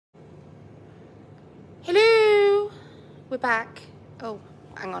we're back. Oh,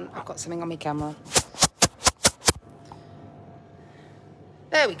 hang on, I've got something on my camera.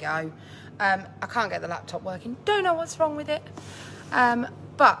 There we go. I can't get the laptop working. Don't know what's wrong with it.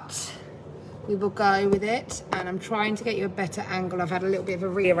 But we will go with it, and I'm trying to get you a better angle. I've had a little bit of a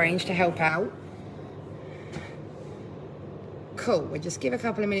rearrange to help out. Cool, we'll just give a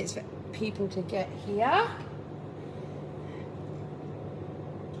couple of minutes for people to get here.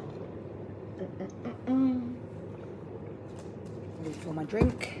 Refill my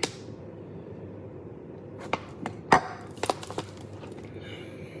drink.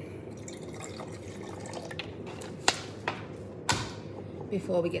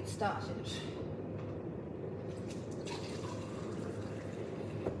 Before we get started.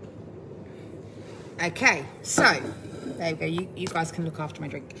 Okay, so there we go. You guys can look after my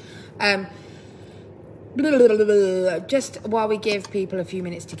drink. Just while we give people a few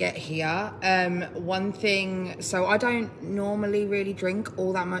minutes to get here, one thing, so I don't normally really drink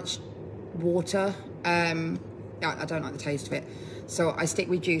all that much water. I don't like the taste of it, so I stick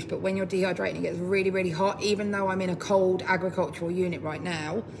with juice. But when you're dehydrating, it gets really hot. Even though I'm in a cold agricultural unit right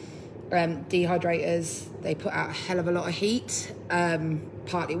now, dehydrators, they put out a hell of a lot of heat.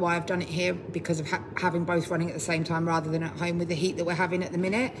 Partly why I've done it here, because of having both running at the same time rather than at home with the heat that we're having at the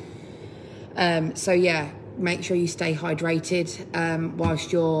minute. So yeah, make sure you stay hydrated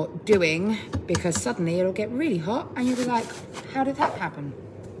whilst you're doing, because suddenly it'll get really hot and you'll be like, how did that happen?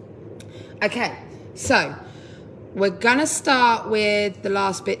 Okay, so we're gonna start with the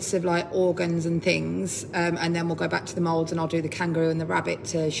last bits of like organs and things, and then we'll go back to the molds, and I'll do the kangaroo and the rabbit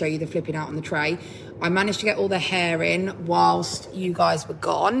to show you the flipping out on the tray. I managed to get all the hair in whilst you guys were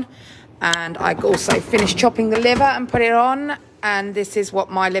gone, and I also finished chopping the liver and put it on, and this is what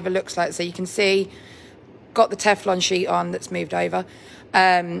my liver looks like. So you can see, got the Teflon sheet on that's moved over,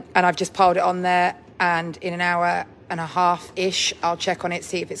 and I've just piled it on there, and in an hour and a half-ish, I'll check on it,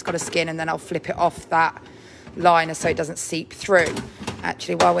 see if it's got a skin, and then I'll flip it off that liner so it doesn't seep through.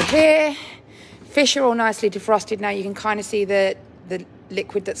 Actually, while we're here, fish are all nicely defrosted now. You can kind of see the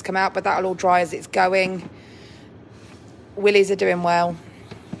liquid that's come out, but that'll all dry as it's going. Willies are doing well,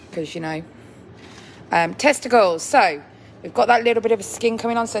 because, you know. Testicles, so we've got that little bit of a skin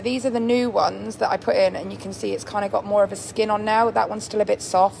coming on. So these are the new ones that I put in, and you can see it's kind of got more of a skin on now. That one's still a bit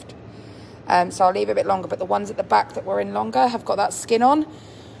soft, so I'll leave it a bit longer, but the ones at the back that were in longer have got that skin on.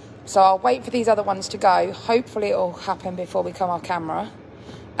 So I'll wait for these other ones to go. Hopefully it'll happen before we come off camera,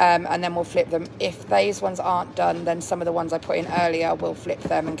 and then we'll flip them. If these ones aren't done, then some of the ones I put in earlier, we'll flip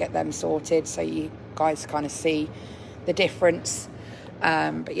them and get them sorted so you guys kind of see the difference.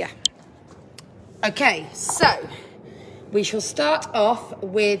 But yeah. Okay, so we shall start off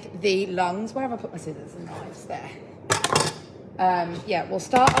with the lungs. Where have I put my scissors and knives? There. Yeah, we'll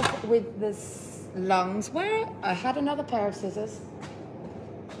start off with the lungs. Where I had another pair of scissors.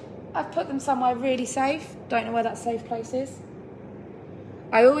 I've put them somewhere really safe. Don't know where that safe place is.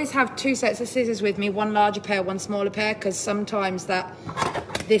 I always have two sets of scissors with me, one larger pair, one smaller pair, because sometimes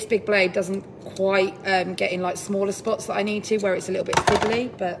this big blade doesn't quite get in like smaller spots that I need to, where it's a little bit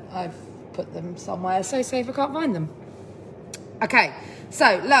fiddly, but I've put them somewhere so safe I can't find them. Okay,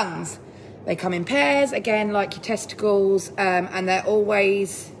 so lungs. They come in pairs, again, like your testicles, and they're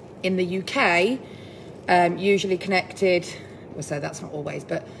always, in the UK, usually connected, well, so that's not always,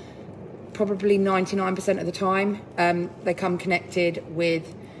 but probably 99% of the time, they come connected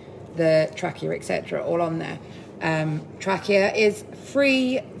with the trachea, etc., all on there. Trachea is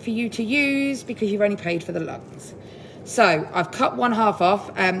free for you to use because you've only paid for the lungs. So I've cut one half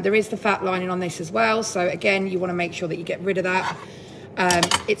off. There is the fat lining on this as well, so again, you want to make sure that you get rid of that.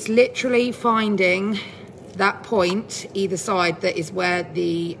 It's literally finding that point either side that is where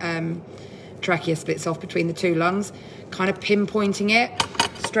the trachea splits off between the two lungs, kind of pinpointing it,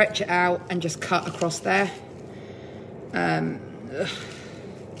 stretch it out, and just cut across there. And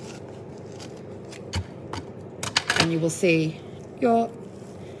you will see your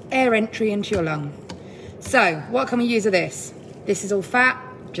air entry into your lung. So what can we use of this? This is all fat,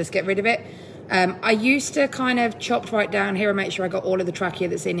 just get rid of it. I used to kind of chop right down here and make sure I got all of the trachea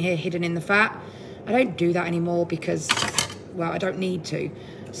that's in here hidden in the fat. I don't do that anymore because, well, I don't need to.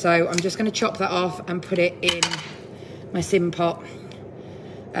 So I'm just going to chop that off and put it in my sim pot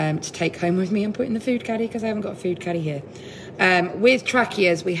to take home with me and put in the food caddy, because I haven't got a food caddy here. With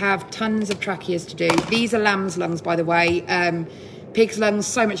tracheas, we have tons of tracheas to do. These are lamb's lungs, by the way. Pig's lungs,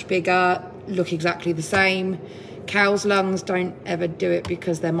 so much bigger, look exactly the same. Cow's lungs, don't ever do it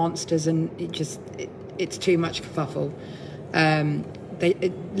because they're monsters and it's too much kerfuffle.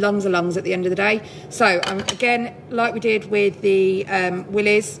 Lungs are lungs at the end of the day. So again, like we did with the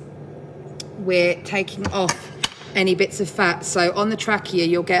willies, we're taking off any bits of fat. So on the trachea,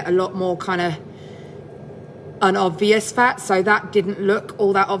 you'll get a lot more kind of unobvious fat. So that didn't look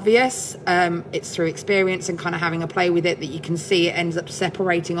all that obvious. It's through experience and kind of having a play with it that you can see it ends up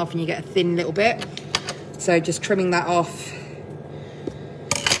separating off and you get a thin little bit. So just trimming that off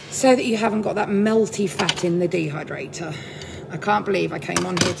so that you haven't got that melty fat in the dehydrator. I can't believe I came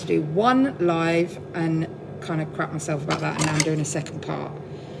on here to do one live and kind of crap myself about that, and now I'm doing a second part.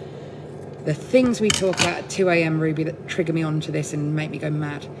 The things we talk about at 2 AM, Ruby, that trigger me onto this and make me go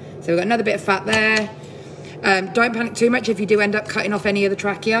mad. So we've got another bit of fat there. Don't panic too much if you do end up cutting off any of the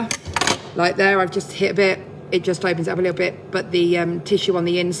trachea. Like there, I've just hit a bit, it just opens up a little bit, but the tissue on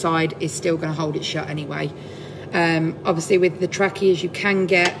the inside is still going to hold it shut anyway. Obviously with the tracheas, you can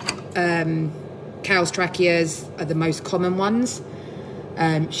get cows' tracheas are the most common ones.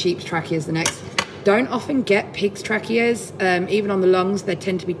 Sheep's tracheas the next. Don't often get pigs' tracheas. Even on the lungs, they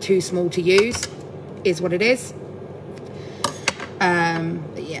tend to be too small to use, is what it is.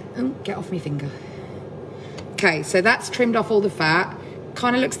 But yeah, get off my finger. Okay, so that's trimmed off all the fat.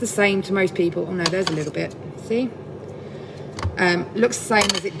 Kind of looks the same to most people. Oh no, there's a little bit, see? Looks the same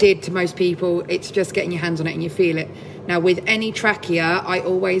as it did to most people. It's just getting your hands on it and you feel it. Now with any trachea, I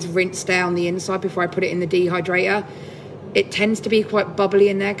always rinse down the inside before I put it in the dehydrator. It tends to be quite bubbly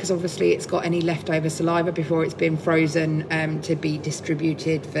in there because obviously it's got any leftover saliva before it's been frozen to be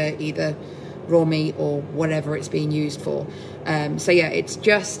distributed for either raw meat or whatever it's being used for. So yeah, it's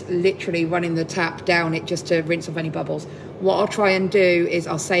just literally running the tap down it just to rinse off any bubbles. What I'll try and do is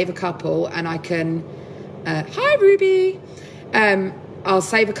I'll save a couple and I can... hi, Ruby! I'll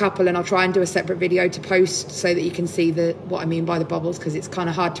save a couple and I'll try and do a separate video to post so that you can see what I mean by the bubbles, because it's kind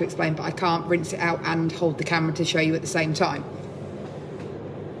of hard to explain, but I can't rinse it out and hold the camera to show you at the same time.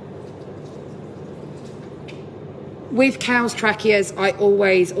 With cows' tracheas, I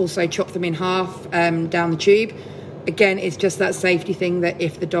always also chop them in half down the tube. Again, it's just that safety thing that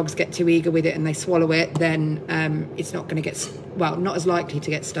if the dogs get too eager with it and they swallow it, then it's not going to get, well, not as likely to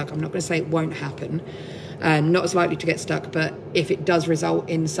get stuck. I'm not going to say it won't happen. Not as likely to get stuck, but if it does result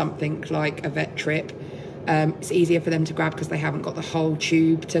in something like a vet trip, it's easier for them to grab because they haven't got the whole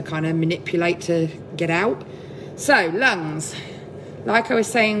tube to kind of manipulate to get out. So, lungs. Like I was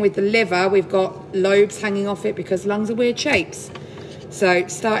saying with the liver, we've got lobes hanging off it because lungs are weird shapes. So,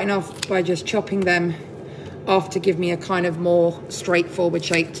 starting off by just chopping them off to give me a kind of more straightforward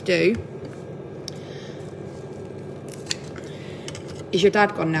shape to do. Is your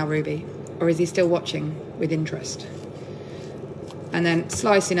dad gone now, Ruby? Or is he still watching with interest? And then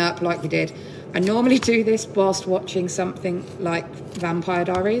slicing up like we did. I normally do this whilst watching something like Vampire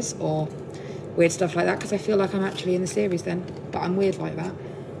Diaries or weird stuff like that because I feel like I'm actually in the series then. But I'm weird like that.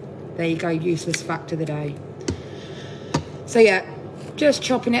 There you go, useless fact of the day. So yeah, just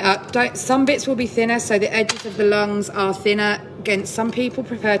chopping it up. Some bits will be thinner, so the edges of the lungs are thinner. Again, some people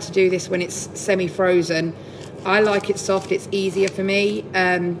prefer to do this when it's semi-frozen. I like it soft, it's easier for me.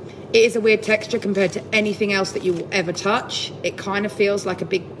 It is a weird texture compared to anything else that you will ever touch. It kind of feels like a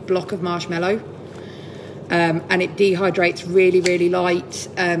big block of marshmallow. And it dehydrates really, really light.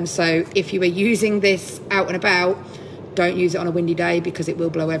 So if you are using this out and about, don't use it on a windy day because it will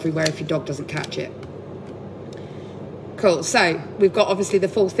blow everywhere if your dog doesn't catch it. Cool, so we've got obviously the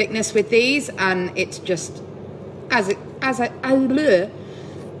full thickness with these, and it's just, as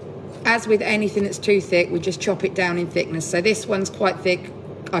with anything that's too thick, we just chop it down in thickness. So this one's quite thick.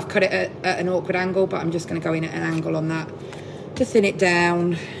 I've cut it at an awkward angle, but I'm just going to go in at an angle on that to thin it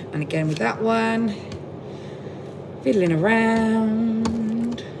down. And again with that one, fiddling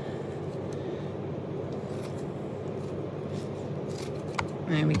around.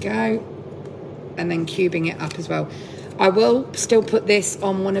 There we go. And then cubing it up as well. I will still put this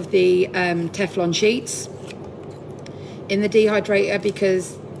on one of the Teflon sheets in the dehydrator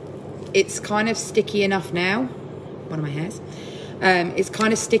because it's kind of sticky enough now. One of my hairs. It's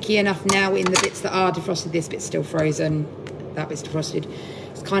kind of sticky enough now in the bits that are defrosted. This bit's still frozen. That bit's defrosted.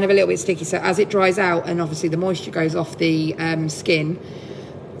 It's kind of a little bit sticky. So as it dries out and obviously the moisture goes off the skin,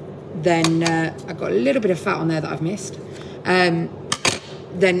 then I've got a little bit of fat on there that I've missed.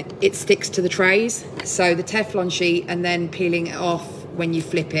 Then it sticks to the trays. So the Teflon sheet and then peeling it off when you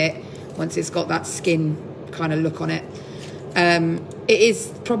flip it, once it's got that skin kind of look on it. It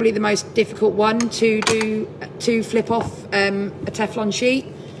is probably the most difficult one to do, to flip off a Teflon sheet,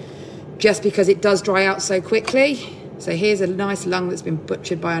 just because it does dry out so quickly. So here's a nice lung that's been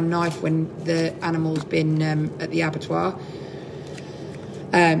butchered by a knife when the animal's been at the abattoir.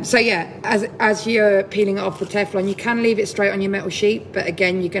 So yeah, as you're peeling it off the Teflon, you can leave it straight on your metal sheet, but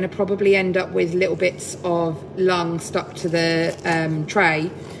again, you're going to probably end up with little bits of lung stuck to the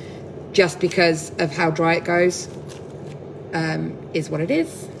tray. just because of how dry it goes. Is what it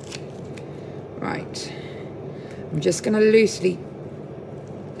is. Right. I'm just going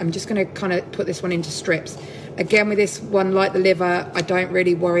to kind of put this one into strips. Again, with this one, like the liver, I don't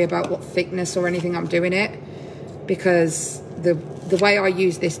really worry about what thickness or anything I'm doing it, because the way I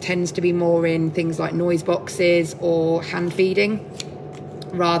use this tends to be more in things like noise boxes or hand feeding,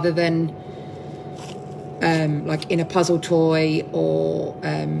 rather than like in a puzzle toy or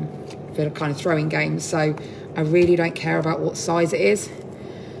for kind of throwing games. So I really don't care about what size it is.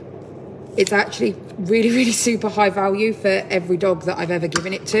 It's actually really, really super high value for every dog that I've ever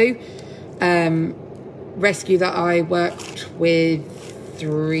given it to. Rescue that I worked with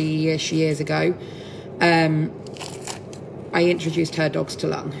 3-ish years ago, I introduced her dogs to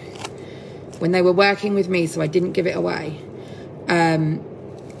lung when they were working with me, so I didn't give it away. And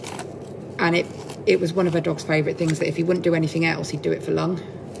it was one of her dog's favourite things, that if he wouldn't do anything else, he'd do it for lung.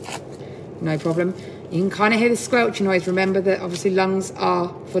 No problem. You can kind of hear the squelchy noise. Remember that obviously lungs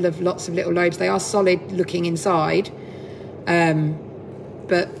are full of lots of little lobes. They are solid looking inside,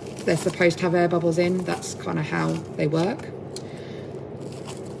 but they're supposed to have air bubbles in. That's kind of how they work.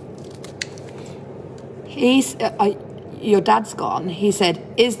 Your dad's gone. He said,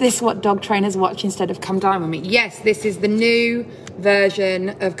 is this what dog trainers watch instead of Come Dine With Me? Yes, this is the new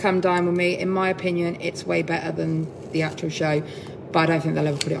version of Come Dine With Me. In my opinion, it's way better than the actual show, but I don't think they'll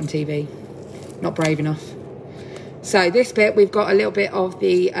ever put it on TV. Not brave enough. So this bit, we've got a little bit of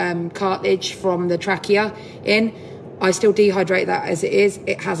the cartilage from the trachea in. I still dehydrate that as it is.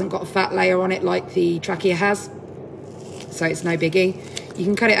 It hasn't got a fat layer on it like the trachea has, so it's no biggie. You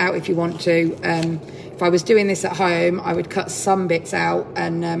can cut it out if you want to. If I was doing this at home, I would cut some bits out,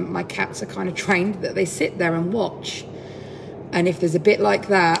 and my cats are kind of trained that they sit there and watch. And if there's a bit like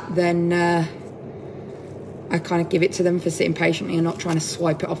that, then I kind of give it to them for sitting patiently and not trying to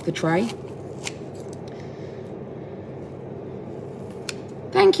swipe it off the tray.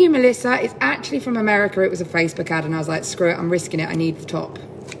 Thank you, Melissa. It's actually from America. It was a Facebook ad, and I was like, screw it, I'm risking it. I need the top.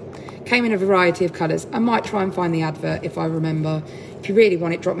 Came in a variety of colours. I might try and find the advert if I remember. If you really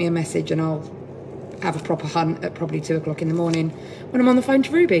want it, drop me a message and I'll have a proper hunt at probably 2 o'clock in the morning when I'm on the phone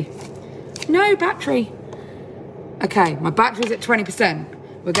to Ruby. No battery. Okay, my battery's at 20%.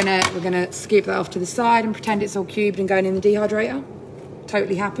 We're gonna scoop that off to the side and pretend it's all cubed and going in the dehydrator.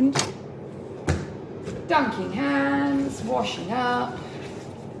 Totally happened. Dunking hands, washing up.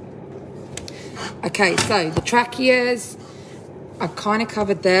 Okay, so the tracheas I've kind of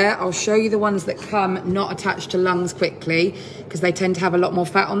covered there. I'll show you the ones that come not attached to lungs quickly, because they tend to have a lot more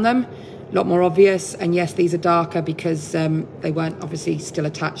fat on them, a lot more obvious. And yes, these are darker because they weren't obviously still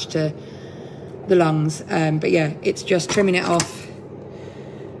attached to the lungs. But yeah, it's just trimming it off.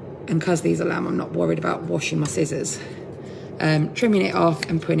 And because these are lamb, I'm not worried about washing my scissors. Trimming it off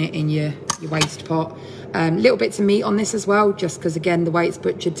and putting it in your waste pot. Little bits of meat on this as well, just because again the way it's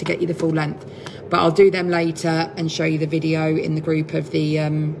butchered to get you the full length. But I'll do them later and show you the video in the group of the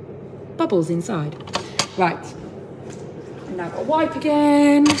bubbles inside. Right, now I've got a wipe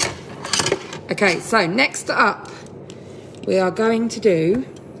again. Okay, so next up we are going to do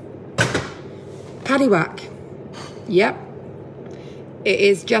paddy whack. Yep, it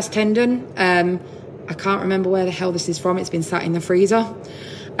is just tendon. I can't remember where the hell this is from. It's been sat in the freezer,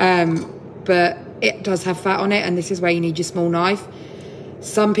 but it does have fat on it, and this is where you need your small knife.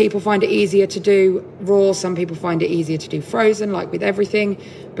 Some people find it easier to do raw, some people find it easier to do frozen, like with everything,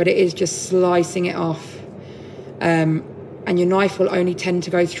 but it is just slicing it off. And your knife will only tend to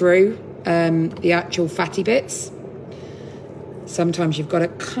go through the actual fatty bits. Sometimes you've got to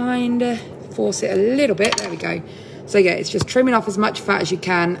kind of force it a little bit. There we go. So yeah, it's just trimming off as much fat as you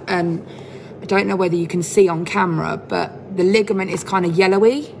can. And I don't know whether you can see on camera, but the ligament is kind of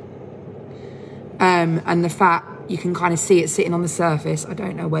yellowy. And the fat, you can kind of see it sitting on the surface. I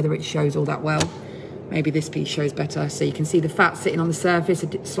don't know whether it shows all that well. Maybe this piece shows better. So you can see the fat sitting on the surface,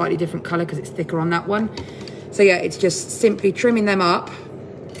 a slightly different colour because it's thicker on that one. So yeah, it's just simply trimming them up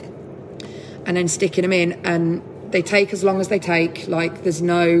and then sticking them in. And they take as long as they take. Like, there's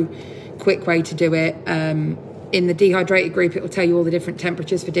no quick way to do it. In the dehydrated group, it will tell you all the different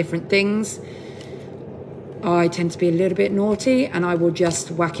temperatures for different things. I tend to be a little bit naughty, and I will just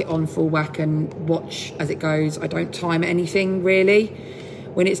whack it on full whack and watch as it goes. I don't time anything really.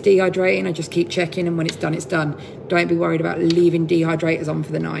 When it's dehydrating, I just keep checking, and when it's done, it's done. Don't be worried about leaving dehydrators on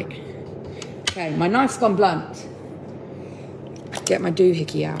for the night. Okay, my knife's gone blunt. Get my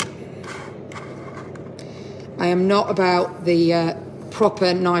doohickey out. I am not about the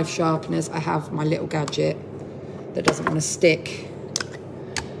proper knife sharpeners. I have my little gadget that doesn't want to stick.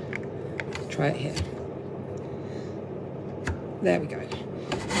 Try it here. There we go.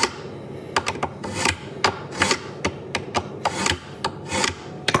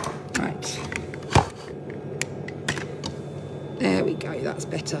 you, that's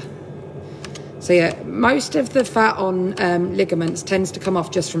better. So yeah, most of the fat on ligaments tends to come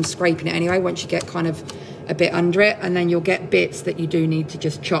off just from scraping it anyway, once you get kind of a bit under it, and then you'll get bits that you do need to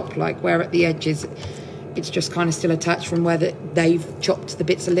just chop, like where at the edges it's just kind of still attached from where they've chopped the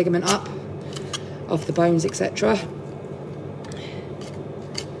bits of ligament up off the bones, etc.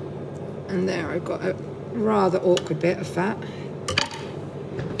 And there I've got a rather awkward bit of fat.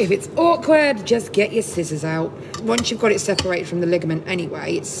 If it's awkward, just get your scissors out. Once you've got it separated from the ligament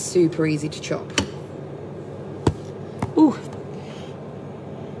anyway, it's super easy to chop. Ooh.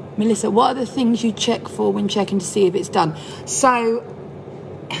 Melissa, what are the things you check for when checking to see if it's done? So,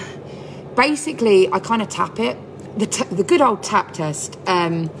 basically, I kind of tap it. The good old tap test.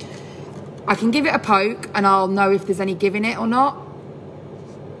 I can give it a poke and I'll know if there's any give in it or not.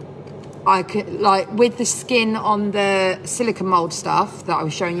 I could, like with the skin on the silicone mold stuff that I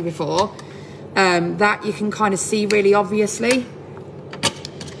was showing you before, that you can kind of see really obviously.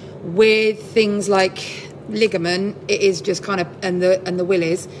 With things like ligament, it is just kind of, and the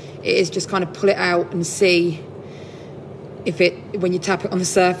willies, it is just kind of pull it out and see if it, when you tap it on the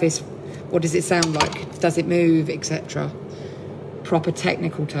surface, what does it sound like? Does it move, etc. Proper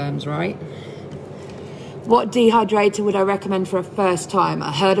technical terms, right? What dehydrator would I recommend for a first time?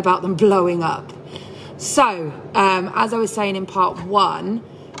 I heard about them blowing up. So, as I was saying in part 1,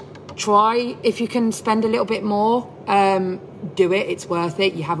 try, if you can spend a little bit more, do it, it's worth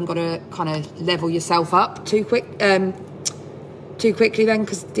it. You haven't got to kind of level yourself up too quickly then,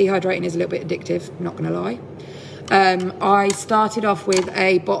 because dehydrating is a little bit addictive, not going to lie. I started off with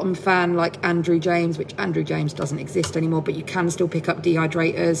a bottom fan like Andrew James, which Andrew James doesn't exist anymore, but you can still pick up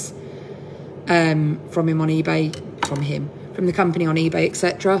dehydrators from him on eBay, from the company on eBay,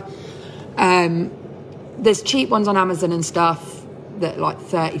 etc. There's cheap ones on Amazon and stuff that like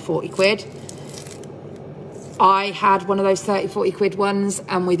 30-40 quid. I had one of those 30-40 quid ones,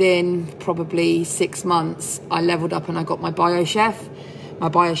 and within probably 6 months I leveled up and I got my BioChef. My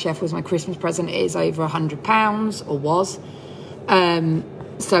BioChef was my Christmas present. It is over £100, or was,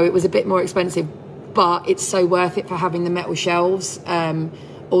 so it was a bit more expensive, but it's so worth it for having the metal shelves.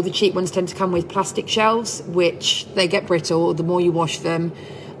 All the cheap ones tend to come with plastic shelves, which they get brittle the more you wash them.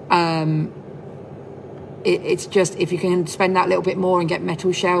 It's just, if you can spend that little bit more and get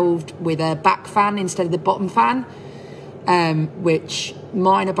metal shelved with a back fan instead of the bottom fan, which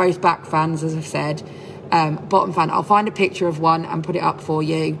mine are both back fans, as I've said. Bottom fan, I'll find a picture of one and put it up for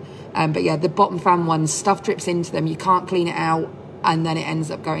you. But yeah, the bottom fan ones, stuff drips into them, you can't clean it out, and then it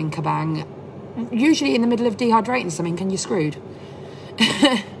ends up going kabang. Usually in the middle of dehydrating something, and you're screwed.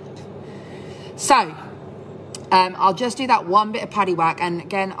 So I'll just do that one bit of paddy whack, and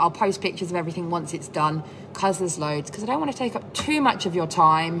again I'll post pictures of everything once it's done, because there's loads, because I don't want to take up too much of your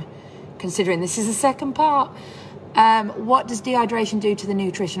time considering this is the second part. What does dehydration do to the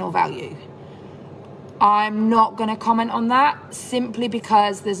nutritional value? I'm not going to comment on that, simply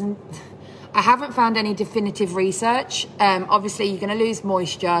because I haven't found any definitive research. Obviously you're going to lose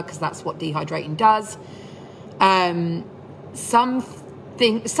moisture because that's what dehydrating does.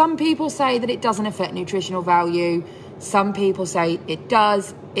 Some people say that it doesn't affect nutritional value. Some people say it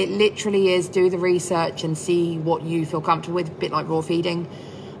does. It literally is, do the research and see what you feel comfortable with, a bit like raw feeding.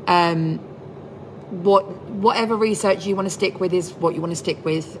 Whatever research you want to stick with is what you want to stick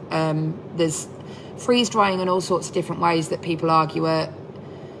with. There's freeze drying and all sorts of different ways that people argue are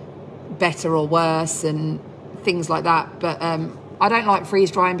better or worse and things like that. But I don't like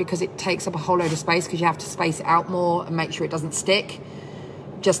freeze drying because it takes up a whole load of space, because you have to space it out more and make sure it doesn't stick,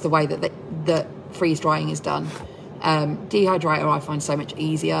 just the way that freeze drying is done. Dehydrator I find so much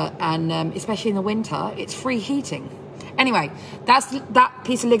easier, and especially in the winter, it's free heating. Anyway, that's that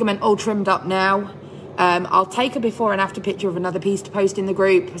piece of ligament all trimmed up now. I'll take a before and after picture of another piece to post in the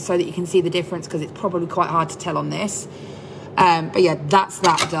group so that you can see the difference, because it's probably quite hard to tell on this. But yeah, that's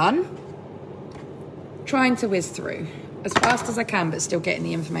that done. Trying to whiz through as fast as I can, but still getting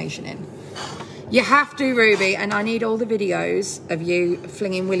the information in. You have to, Ruby, and I need all the videos of you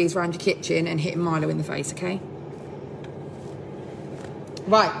flinging willies around your kitchen and hitting Milo in the face, okay?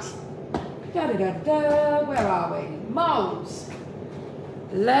 Right. Da-da-da-da. Where are we? Moles.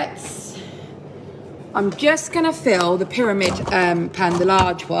 I'm just going to fill the pyramid pan, the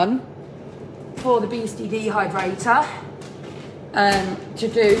large one, for the Beastie dehydrator, to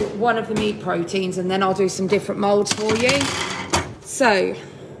do one of the meat proteins, and then I'll do some different molds for you. So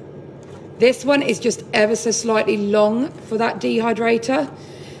this one is just ever so slightly long for that dehydrator.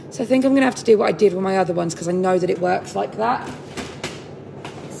 So I think I'm going to have to do what I did with my other ones, because I know that it works like that.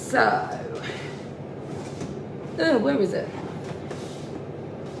 So, where is it?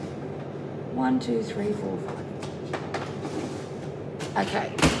 1, 2, 3, 4, 5.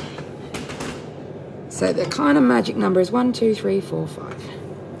 Okay. So the kind of magic number is 1, 2, 3, 4, 5.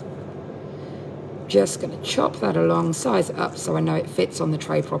 Just going to chop that along, size it up so I know it fits on the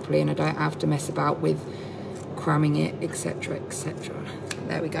tray properly and I don't have to mess about with cramming it, etc, etc.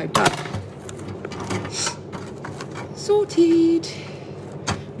 There we go, done. Sorted.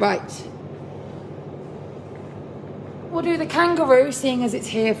 Right. We'll do the kangaroo, seeing as it's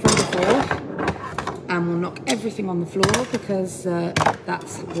here from before. And we'll knock everything on the floor because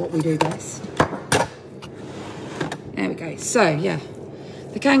that's what we do best. There we go. So, yeah.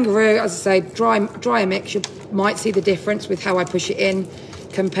 The kangaroo, as I say, dry mix. You might see the difference with how I push it in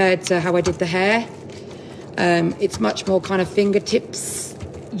compared to how I did the hair. It's much more kind of fingertips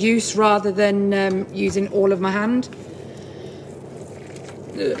use rather than using all of my hand.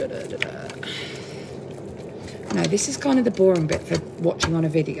 No, this is kind of the boring bit for watching on a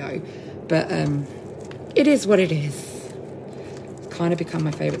video, but it is what it is. It's kind of become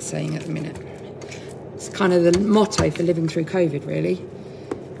my favourite saying at the minute. It's kind of the motto for living through COVID, really.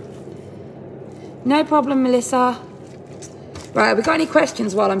 No problem, Melissa. Right, have we got any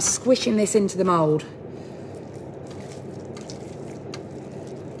questions while I'm squishing this into the mould?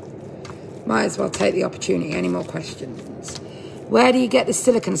 Might as well take the opportunity. Any more questions? Where do you get the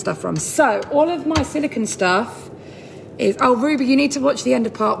silicone stuff from? So, all of my silicone stuff is... Oh, Ruby, you need to watch the end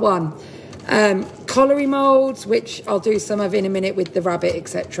of part 1. Colliery moulds, which I'll do some of in a minute with the rabbit,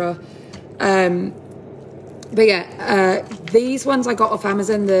 etc. But yeah, these ones I got off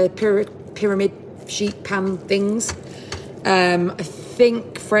Amazon, the pyramid sheet pan things. I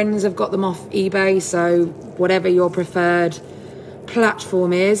think friends have got them off eBay, so whatever your preferred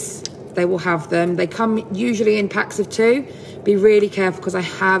platform is, they will have them. They come usually in packs of 2. Be really careful because I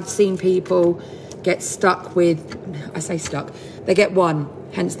have seen people get stuck with, I say stuck, they get one,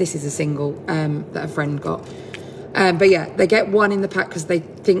 hence this is a single that a friend got. But yeah, they get one in the pack because they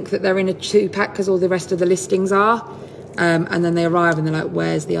think that they're in a 2-pack because all the rest of the listings are. And then they arrive and they're like,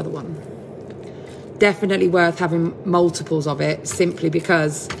 where's the other one? Definitely worth having multiples of it, simply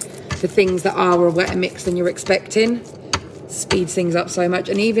because the things that are a wetter mix than you're expecting speeds things up so much.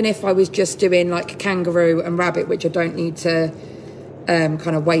 And even if I was just doing like kangaroo and rabbit, which I don't need to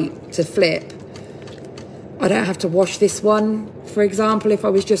kind of wait to flip, I don't have to wash this one, for example, if I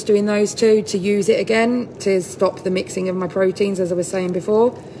was just doing those 2 to use it again to stop the mixing of my proteins, as I was saying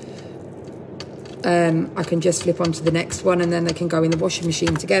before. I can just flip onto the next one and then they can go in the washing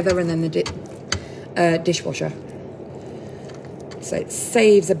machine together and then the dishwasher. So it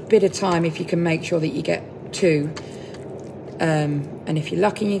saves a bit of time if you can make sure that you get 2. And if you're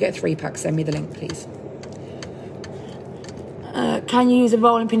lucky and you get 3 packs, send me the link, please. Can you use a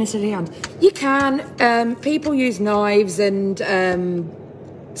rolling pin instead of your hand? You can. People use knives and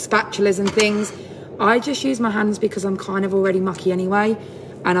spatulas and things. I just use my hands because I'm kind of already mucky anyway,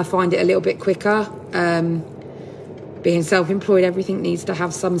 and I find it a little bit quicker. Being self-employed, everything needs to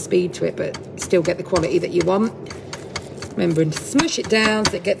have some speed to it, but still get the quality that you want. Remembering to smush it down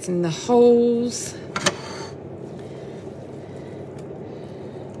so it gets in the holes.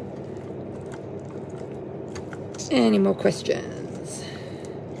 Any more questions?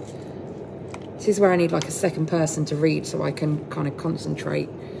 This is where I need like a second person to read so I can kind of concentrate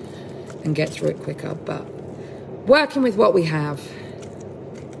and get through it quicker, but working with what we have.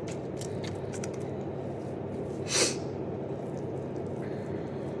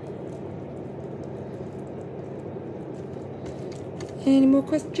 Any more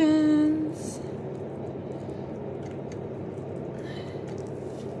questions?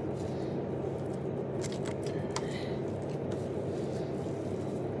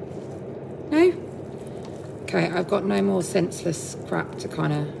 No? Okay, I've got no more senseless crap to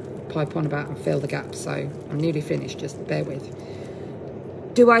kind of pipe on about and fill the gaps, so I'm nearly finished, just bear with.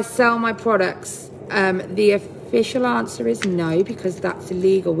 Do I sell my products? The official answer is no, because that's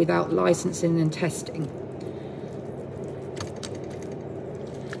illegal without licensing and testing.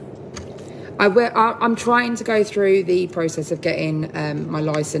 I'm trying to go through the process of getting my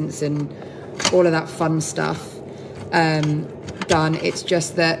license and all of that fun stuff done. It's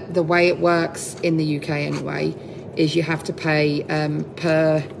just that the way it works in the UK anyway is you have to pay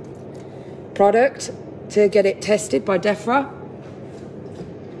per product to get it tested by DEFRA.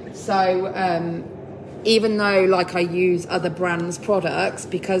 So even though like I use other brands' products,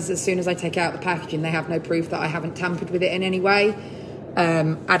 because as soon as I take out the packaging they have no proof that I haven't tampered with it in any way,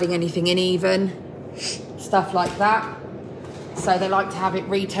 adding anything in even, stuff like that. So they like to have it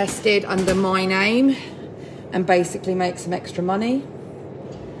retested under my name and basically make some extra money.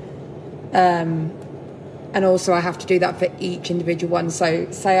 And also I have to do that for each individual one. So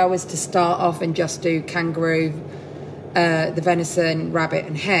say I was to start off and just do kangaroo the venison, rabbit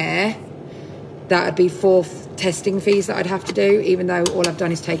and hare, that would be 4 testing fees that I'd have to do, even though all I've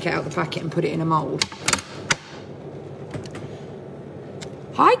done is take it out of the packet and put it in a mould.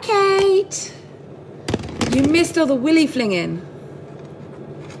 Hi, Kate. You missed all the Willy flinging.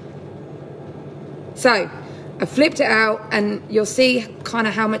 So I flipped it out, and you'll see kind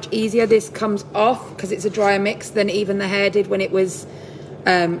of how much easier this comes off because it's a drier mix than even the hare did when it was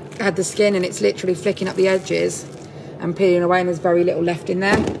had the skin, and it's literally flicking up the edges and peeling away, and there's very little left in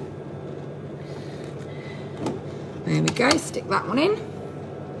there. There we go, stick that one in.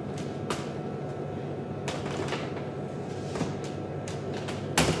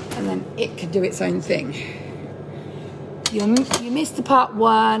 And then it can do its own thing. You missed the part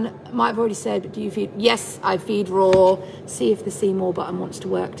 1. Might have already said, but do you feed? Yes, I feed raw. See if the see more button wants to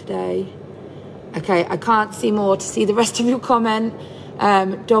work today. Okay, I can't see more to see the rest of your comment.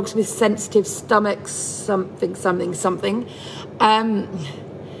 Dogs with sensitive stomachs, something. I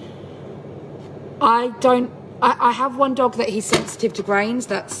have one dog that he's sensitive to grains.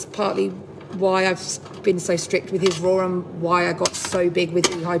 That's partly why I've been so strict with his raw and why I got so big with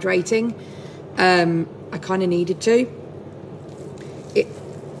dehydrating. I kind of needed to.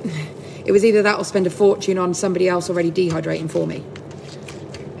 It was either that or spend a fortune on somebody else already dehydrating for me.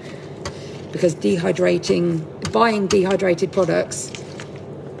 Because buying dehydrated products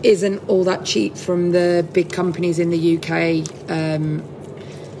isn't all that cheap from the big companies in the UK.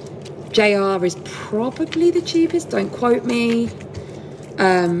 JR is probably the cheapest, don't quote me.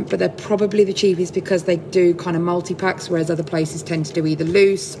 But they're probably the cheapest because they do kind of multi-packs, whereas other places tend to do either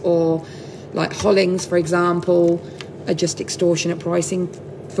loose or, like Hollings, for example, are just extortionate pricing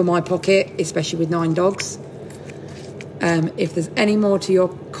for my pocket, especially with 9 dogs. If there's any more to your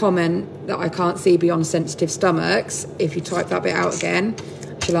comment that I can't see beyond sensitive stomachs, if you type that bit out again,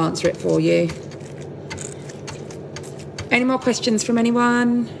 she'll answer it for you. Any more questions from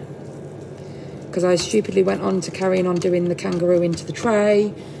anyone? Because I stupidly went on to carrying on doing the kangaroo into the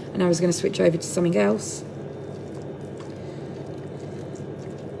tray, and I was going to switch over to something else.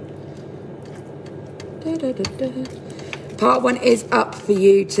 Part 1 is up for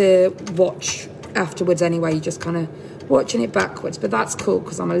you to watch afterwards anyway. You're just kind of watching it backwards, but that's cool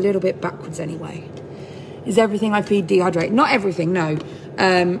because I'm a little bit backwards anyway. Is everything I feed dehydrated? Not everything, no.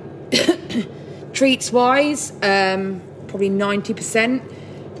 Treats wise, probably 90%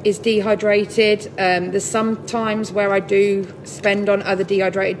 is dehydrated. There's some times where I do spend on other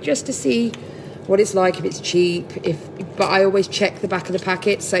dehydrated just to see what it's like, if it's cheap, but I always check the back of the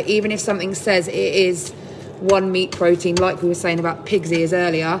packet. So even if something says it is 1 meat protein, like we were saying about pig's ears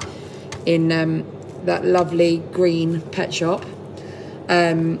earlier in that lovely green pet shop,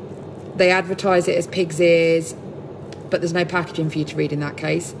 they advertise it as pig's ears, but there's no packaging for you to read in that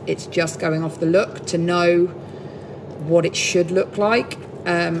case. It's just going off the look to know what it should look like.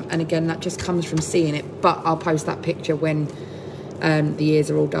 And again, that just comes from seeing it, but I'll post that picture when the ears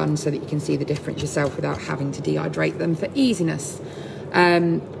are all done so that you can see the difference yourself without having to dehydrate them for easiness.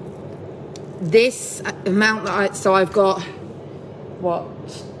 This amount that so I've got,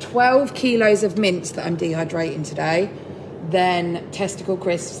 12 kilos of mince that I'm dehydrating today, then testicle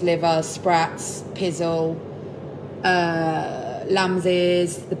crisps, liver, sprats, pizzle, lamb's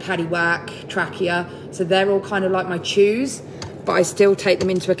ears, the paddy whack, trachea. So they're all kind of like my chews, but I still take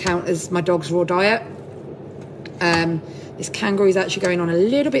them into account as my dog's raw diet. This kangaroo is actually going on a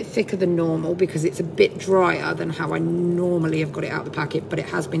little bit thicker than normal because it's a bit drier than how I normally have got it out of the packet, but it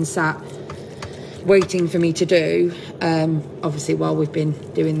has been sat waiting for me to do, obviously while we've been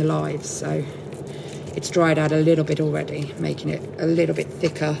doing the lives. So it's dried out a little bit already, making it a little bit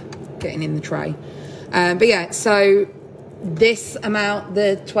thicker getting in the tray. But yeah, so this amount,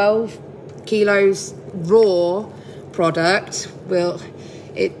 the 12 kilos raw product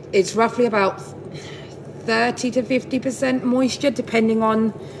it's roughly about 30 to 50% moisture, depending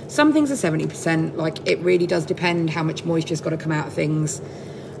on, some things are 70%. Like, it really does depend how much moisture's got to come out of things,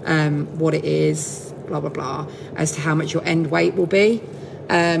 what it is, blah blah blah, as to how much your end weight will be.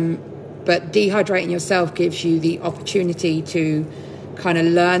 But dehydrating yourself gives you the opportunity to kind of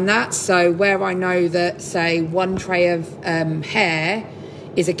learn that. So where I know that, say, 1 tray of hair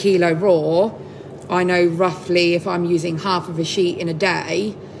is 1 kilo raw, I know roughly if I'm using half of a sheet in a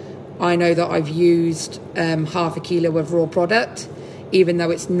day, I know that I've used half a kilo of raw product, even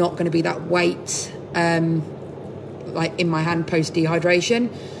though it's not going to be that weight like in my hand post dehydration.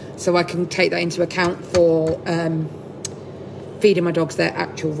 So I can take that into account for feeding my dogs their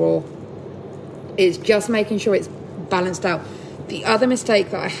actual raw. It's just making sure it's balanced out. The other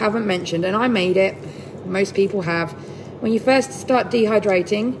mistake that I haven't mentioned, and I made it, most people have, when you first start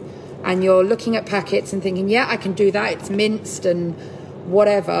dehydrating, and you're looking at packets and thinking, yeah, I can do that, it's minced and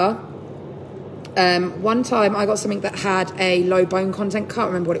whatever. One time I got something that had a low bone content, can't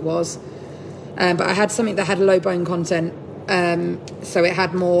remember what it was, but I had something that had a low bone content, so it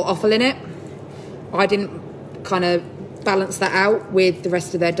had more offal in it. I didn't kind of balance that out with the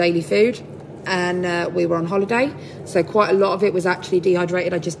rest of their daily food, and we were on holiday, so quite a lot of it was actually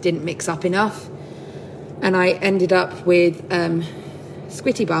dehydrated. I just didn't mix up enough, and I ended up with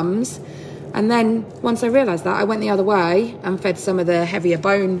squitty bums. And then once I realised that, I went the other way and fed some of the heavier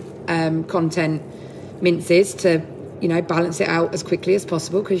bone content minces to, you know, balance it out as quickly as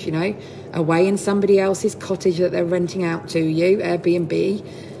possible, because, you know, away in somebody else's cottage that they're renting out to you, Airbnb,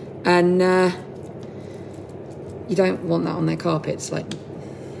 and you don't want that on their carpets. Like,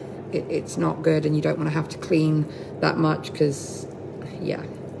 it's not good, and you don't want to have to clean that much, because, yeah,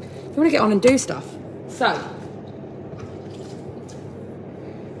 you want to get on and do stuff. So,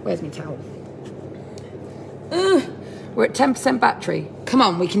 where's my towel? We're at 10% battery. Come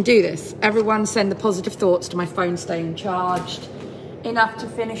on, we can do this. Everyone send the positive thoughts to my phone staying charged. Enough to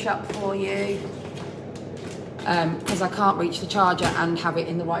finish up for you. Because I can't reach the charger and have it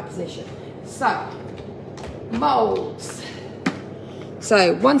in the right position. So, moulds.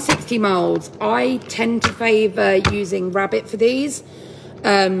 So, 160 moulds. I tend to favour using rabbit for these.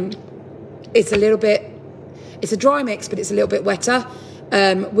 It's a little bit, it's a dry mix, but it's a little bit wetter.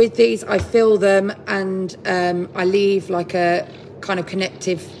 With these, I fill them and I leave like a kind of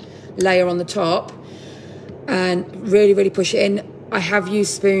connective layer on the top and really, really push it in. I have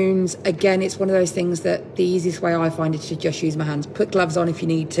used spoons. Again, it's one of those things that the easiest way I find is to just use my hands. Put gloves on if you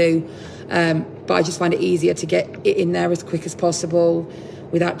need to, but I just find it easier to get it in there as quick as possible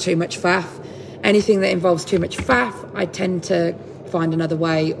without too much faff. Anything that involves too much faff, I tend to find another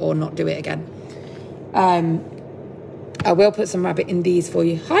way or not do it again. I will put some rabbit in these for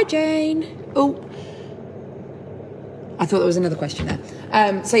you. Hi, Jane. Oh, I thought there was another question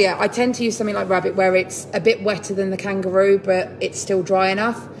there. So yeah, I tend to use something like rabbit where it's a bit wetter than the kangaroo, but it's still dry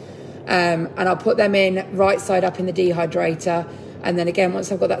enough. And I'll put them in right side up in the dehydrator. And then again,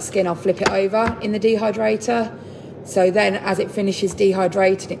 once I've got that skin, I'll flip it over in the dehydrator. So then as it finishes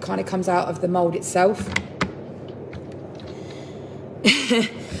dehydrating, it kind of comes out of the mold itself.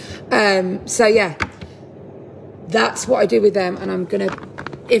 So yeah. That's what I do with them, and I'm gonna,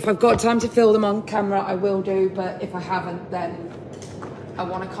 if I've got time to fill them on camera, I will do, but if I haven't, then I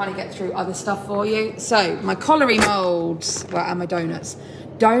want to kind of get through other stuff for you. So my colliery molds, well, and my donuts.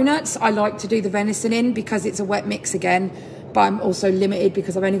 Donuts, I like to do the venison in because it's a wet mix again, but I'm also limited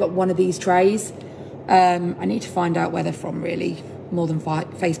because I've only got one of these trays. I need to find out where they're from, really, more than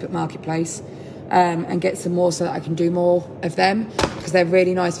Facebook Marketplace, and get some more so that I can do more of them, because they're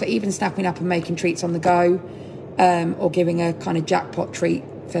really nice for even snapping up and making treats on the go. Or giving a kind of jackpot treat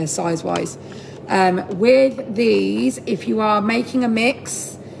for size-wise. With these, if you are making a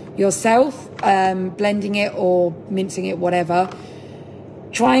mix yourself, blending it or mincing it, whatever,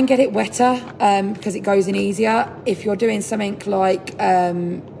 try and get it wetter because it goes in easier. If you're doing something like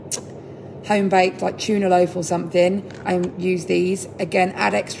home-baked, like tuna loaf or something, and use these, again,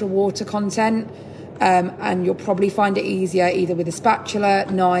 add extra water content, and you'll probably find it easier either with a spatula,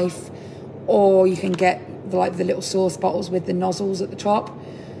 knife, or you can get like the little sauce bottles with the nozzles at the top,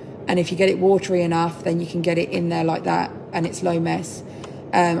 and if you get it watery enough, then you can get it in there like that and it's low mess.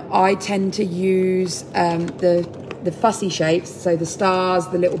 I tend to use the fussy shapes, so the stars,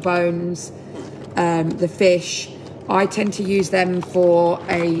 the little bones, the fish. I tend to use them for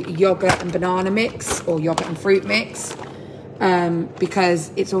a yogurt and banana mix or yogurt and fruit mix,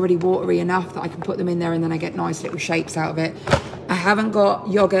 because it's already watery enough that I can put them in there and then I get nice little shapes out of it. I haven't got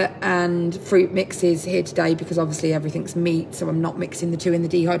yogurt and fruit mixes here today because obviously everything's meat, so I'm not mixing the two in the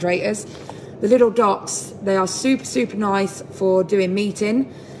dehydrators. The little dots, they are super, super nice for doing meat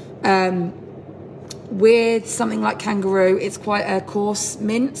in. With something like kangaroo, it's quite a coarse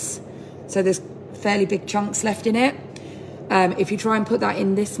mince, so there's fairly big chunks left in it. If you try and put that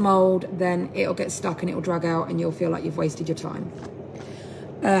in this mould, then it'll get stuck and it'll drag out and you'll feel like you've wasted your time.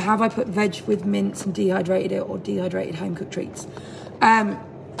 Have I put veg with mince and dehydrated it, or dehydrated home cooked treats?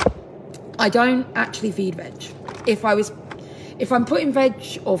 I don't actually feed veg. If I'm putting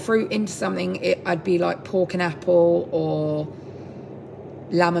veg or fruit into something, I'd be like pork and apple or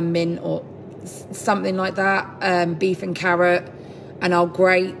lamb and mint or something like that, beef and carrot, and I'll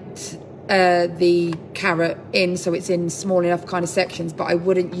grate the carrot in so it's in small enough kind of sections, but I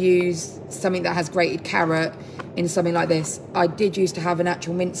wouldn't use something that has grated carrot in something like this. I did used to have an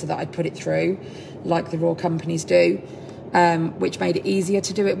actual mincer that I'd put it through, like the raw companies do, which made it easier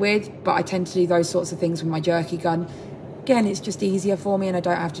to do it with, but I tend to do those sorts of things with my jerky gun. Again, it's just easier for me and I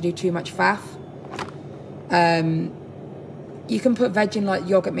don't have to do too much faff. You can put veg in like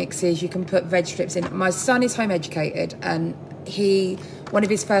yogurt mixes, you can put veg strips in. My son is home educated, and one of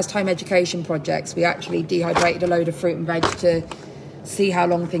his first home education projects, we actually dehydrated a load of fruit and veg to see how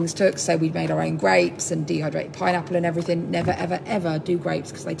long things took. So we made our own grapes and dehydrated pineapple and everything. Never, ever, ever do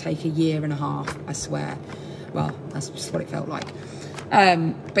grapes because they take 1.5 years, I swear. Well, that's just what it felt like.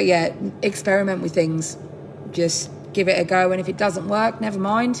 But yeah, experiment with things. Just give it a go, and if it doesn't work, never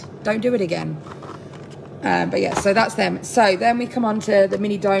mind. Don't do it again. But yeah, so that's them. So then we come on to the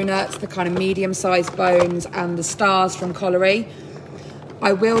mini donuts, the kind of medium-sized bones, and the stars from Colliery.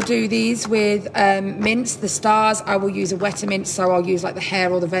 I will do these with mince. The stars, I will use a wetter mince, so I'll use like the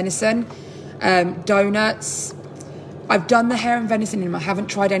hare or the venison. Donuts, I've done the hare and venison in them. I haven't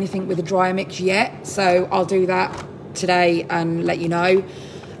tried anything with a dryer mix yet, so I'll do that today and let you know.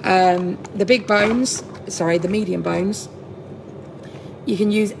 The big bones, sorry, the medium bones, you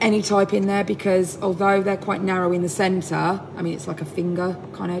can use any type in there because although they're quite narrow in the centre, I mean, it's like a finger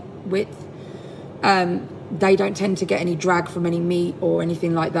kind of width, they don't tend to get any drag from any meat or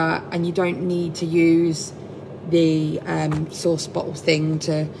anything like that, and you don't need to use the sauce bottle thing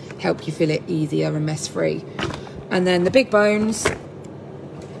to help you fill it easier and mess free. And then the big bones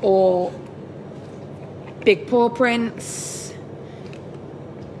or big paw prints,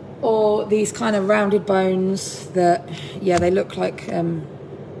 or these kind of rounded bones that, yeah, they look like,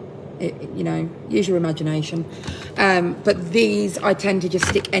 you know, use your imagination. But these, I tend to just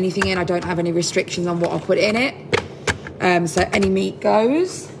stick anything in. I don't have any restrictions on what I'll put in it. So any meat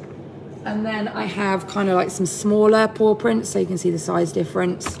goes. And then I have kind of like some smaller paw prints, so you can see the size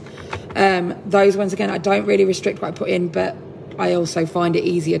difference. Those ones, again, I don't really restrict what I put in, but I also find it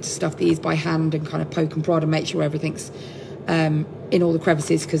easier to stuff these by hand and kind of poke and prod and make sure everything's in all the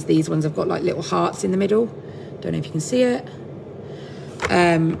crevices, because these ones have got like little hearts in the middle. Don't know if you can see it.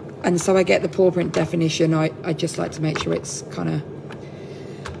 And so I get the paw print definition. I just like to make sure it's kind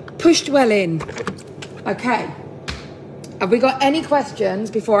of pushed well in. Okay. Have we got any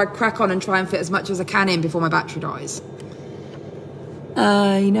questions before I crack on and try and fit as much as I can in before my battery dies?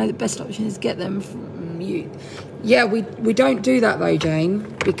 You know, the best option is get them from you. Yeah, we don't do that though,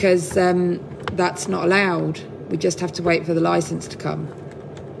 Jane, because that's not allowed. We just have to wait for the license to come.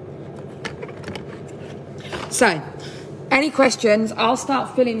 So, any questions? I'll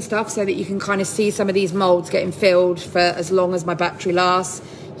start filling stuff so that you can kind of see some of these moulds getting filled for as long as my battery lasts.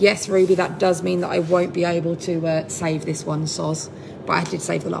 Yes, Ruby, that does mean that I won't be able to save this one, soz. But I did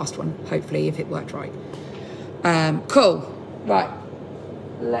save the last one, hopefully, if it worked right. Cool. Right.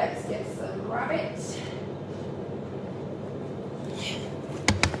 Let's get some rabbits.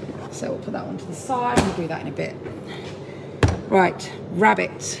 So we'll put that one to the side. We'll do that in a bit. Right,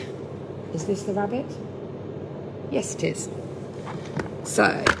 rabbit. Is this the rabbit? Yes, it is.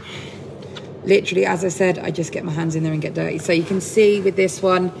 So, literally, as I said, I just get my hands in there and get dirty. So you can see with this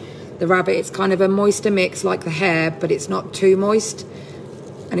one, the rabbit, it's kind of a moister mix like the hare, but it's not too moist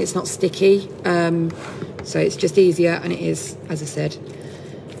and it's not sticky. So it's just easier, and it is, as I said,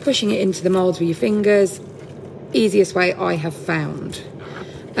 pushing it into the moulds with your fingers. Easiest way I have found.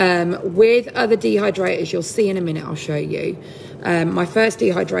 With other dehydrators, you'll see in a minute, I'll show you. My first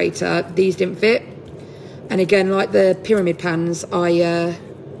dehydrator, these didn't fit. And again, like the pyramid pans, I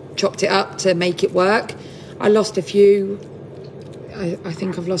chopped it up to make it work. I lost a few. I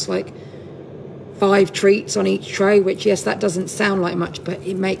think I've lost like 5 treats on each tray, which, yes, that doesn't sound like much, but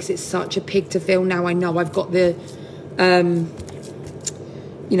it makes it such a pig to fill. Now I know I've got the,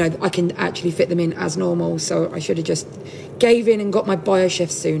 you know, I can actually fit them in as normal. So I should have just gave in and got my BioChef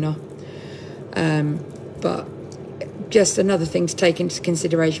sooner. But just another thing to take into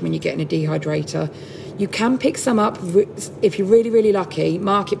consideration when you're getting a dehydrator. You can pick some up, if you're really, really lucky,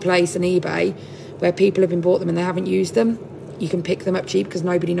 Marketplace and eBay, where people have been bought them and they haven't used them. You can pick them up cheap because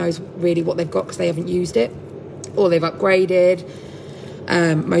nobody knows really what they've got because they haven't used it. Or they've upgraded.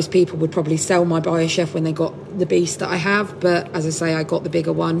 Most people would probably sell my BioChef when they got the beast that I have. But as I say, I got the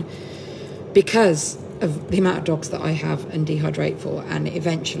bigger one because of the amount of dogs that I have and dehydrate for, and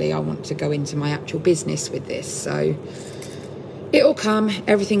eventually I want to go into my actual business with this, so it'll come.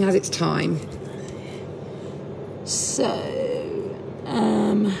 Everything has its time. So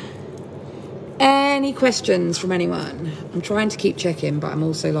any questions from anyone? I'm trying to keep checking, but I'm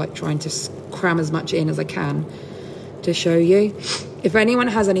also like trying to cram as much in as I can to show you. If anyone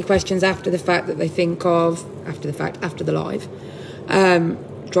has any questions after the fact that they think of, after the live,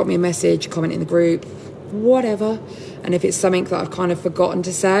 drop me a message, comment in the group, whatever. And if it's something that I've kind of forgotten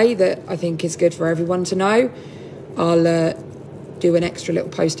to say that I think is good for everyone to know, I'll do an extra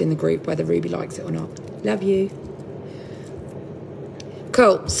little post in the group whether Ruby likes it or not. Love you.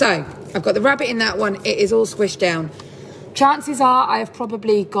 Cool, so I've got the rabbit in that one. It is all squished down. Chances are I have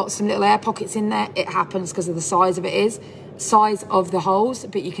probably got some little air pockets in there. It happens because of the size of size of the holes,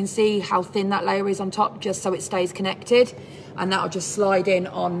 but you can see how thin that layer is on top, just so it stays connected, and that'll just slide in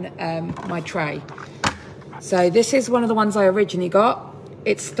on my tray. So this is one of the ones I originally got.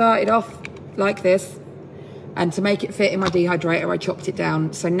 It started off like this, and to make it fit in my dehydrator, I chopped it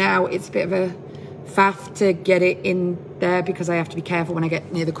down. So now it's a bit of a faff to get it in there because I have to be careful when I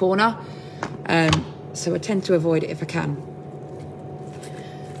get near the corner. So I tend to avoid it if I can.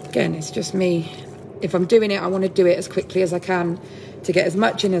 Again, it's just me. If I'm doing it, I want to do it as quickly as I can to get as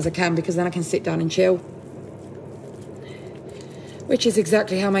much in as I can, because then I can sit down and chill. Which is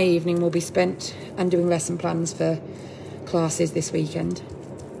exactly how my evening will be spent, and doing lesson plans for classes this weekend.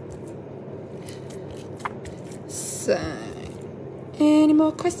 So, any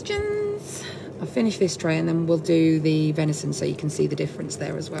more questions? I'll finish this tray and then we'll do the venison so you can see the difference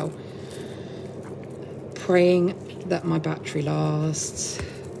there as well. Praying that my battery lasts.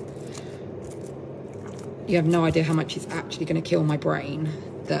 You have no idea how much it's actually going to kill my brain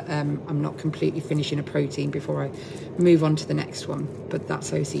that I'm not completely finishing a protein before I move on to the next one. But that's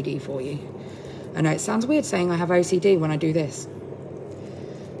OCD for you. I know it sounds weird saying I have OCD when I do this,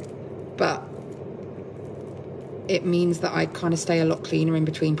 but it means that I kind of stay a lot cleaner in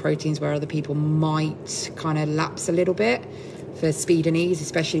between proteins, where other people might kind of lapse a little bit for speed and ease,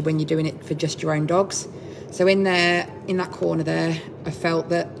 especially when you're doing it for just your own dogs. So in there, in that corner there, I felt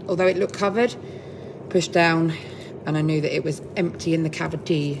that although it looked covered, pushed down, and I knew that it was empty in the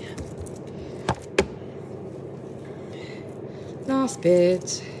cavity. Last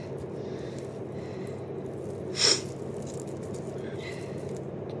bit.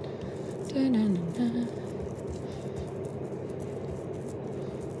 Da-na-na-na.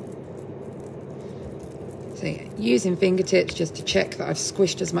 So yeah, using fingertips just to check that I've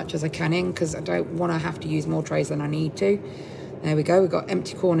squished as much as I can in, because I don't want to have to use more trays than I need to. There we go, we've got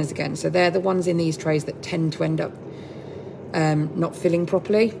empty corners again. So they're the ones in these trays that tend to end up not filling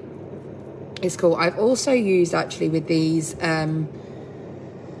properly. It's cool. I've also used actually with these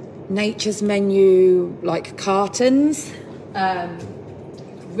Nature's Menu like cartons.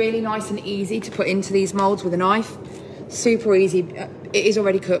 Really nice and easy to put into these molds with a knife. Super easy. It is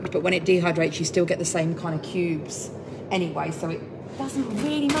already cooked, but when it dehydrates, you still get the same kind of cubes anyway, so it doesn't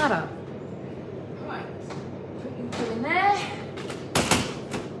really matter. Right, put you in there.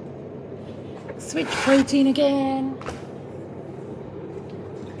 Switch protein again.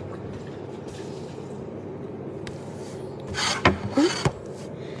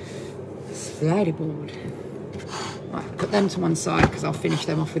 Slidey board. Right, put them to one side because I'll finish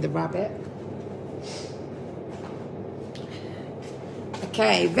them off with the rabbit.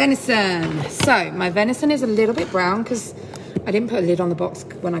 Okay, venison. So my venison is a little bit brown because I didn't put a lid on the box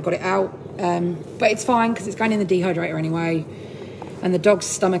when I got it out, but it's fine because it's going in the dehydrator anyway, and the dog's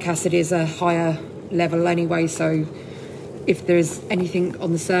stomach acid is a higher level anyway, so if there's anything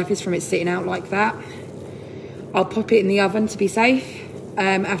on the surface from it sitting out like that, I'll pop it in the oven to be safe.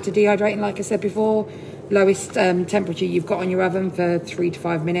 After dehydrating, like I said before, lowest temperature you've got on your oven for 3 to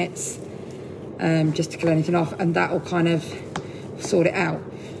 5 minutes, just to kill anything off, and that will kind of sort it out.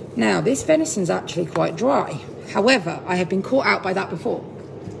 Now this venison's actually quite dry, however I have been caught out by that before.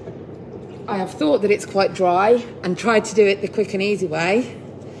 I have thought that it's quite dry and tried to do it the quick and easy way,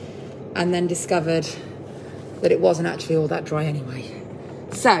 and then discovered that it wasn't actually all that dry anyway.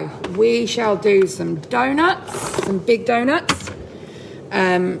 So we shall do some donuts, some big donuts.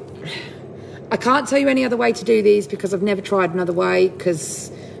 I can't tell you any other way to do these because I've never tried another way,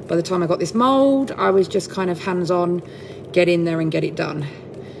 because by the time I got this mold I was just kind of hands-on, get in there and get it done.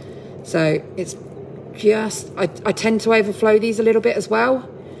 So it's just, I tend to overflow these a little bit as well,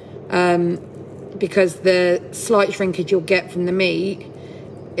 because the slight shrinkage you'll get from the meat,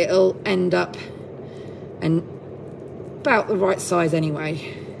 it'll end up and about the right size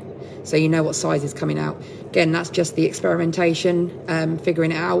anyway, so you know what size is coming out. Again, that's just the experimentation,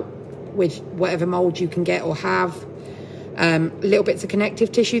 figuring it out with whatever mold you can get or have. Little bits of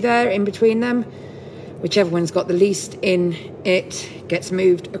connective tissue there in between them. Whichever one's got the least in it gets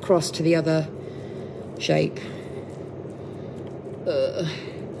moved across to the other shape.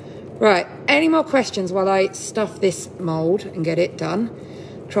 Right, any more questions while I stuff this mold and get it done?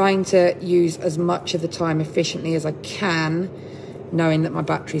 Trying to use as much of the time efficiently as I can, knowing that my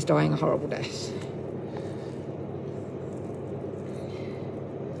battery's dying a horrible death.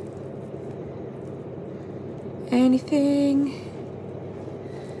 Anything?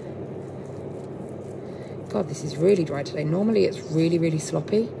 God, this is really dry today. Normally it's really, really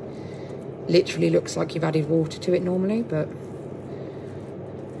sloppy. Literally looks like you've added water to it normally, but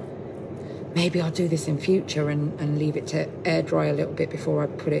maybe I'll do this in future and leave it to air dry a little bit before I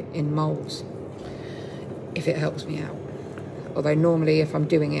put it in moulds, if it helps me out. Although normally if I'm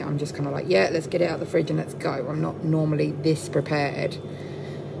doing it, I'm just kind of like, yeah, let's get it out of the fridge and let's go. I'm not normally this prepared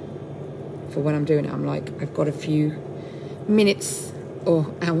for when I'm doing it. I'm like, I've got a few minutes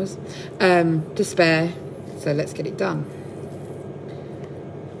or hours to spare, so let's get it done.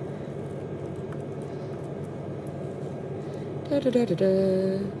 Da, da, da, da,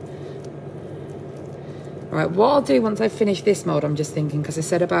 da. Right, what I'll do once I finish this mould, I'm just thinking, because I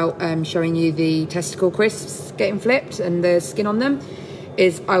said about showing you the testicle crisps getting flipped and the skin on them,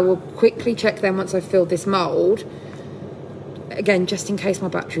 is I will quickly check them once I've filled this mould. Again, just in case my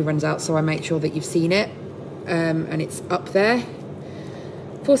battery runs out, so I make sure that you've seen it and it's up there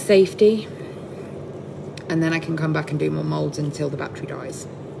for safety. And then I can come back and do more moulds until the battery dies.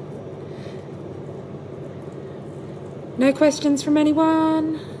 No questions from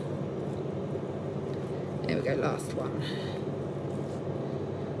anyone? There we go, last one.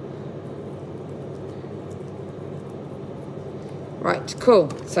 Right,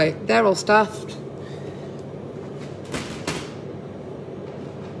 cool. So they're all stuffed.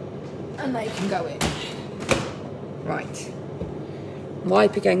 And they can go in. Right.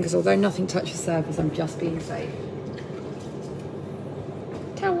 Wipe again, because although nothing touches the surface, I'm just being safe.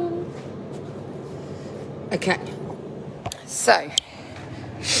 Towel. Okay. So,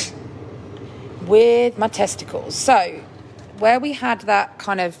 with my testicles. So, where we had that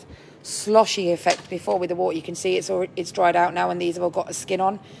kind of sloshy effect before with the water, you can see it's dried out now, and these have all got a skin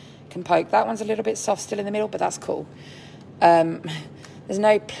on. Can poke. That one's a little bit soft still in the middle, but that's cool. There's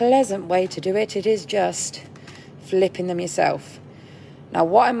no pleasant way to do it. It is just flipping them yourself. Now,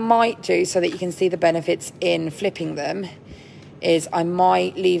 what I might do so that you can see the benefits in flipping them is I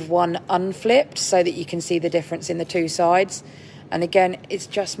might leave one unflipped so that you can see the difference in the two sides. And again, it's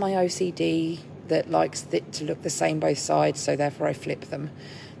just my OCD that likes it to look the same both sides, so therefore I flip them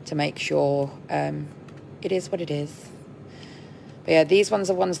to make sure it is what it is. But yeah, these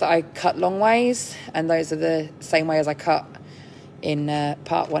ones are ones that I cut long ways, and those are the same way as I cut in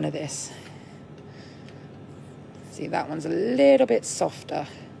part one of this. See, that one's a little bit softer.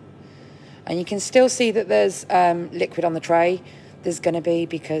 And you can still see that there's liquid on the tray. There's going to be,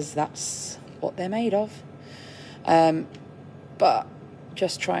 because that's what they're made of. But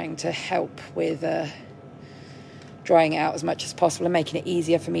just trying to help with drying it out as much as possible and making it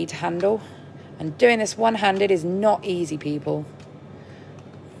easier for me to handle. And doing this one-handed is not easy, people.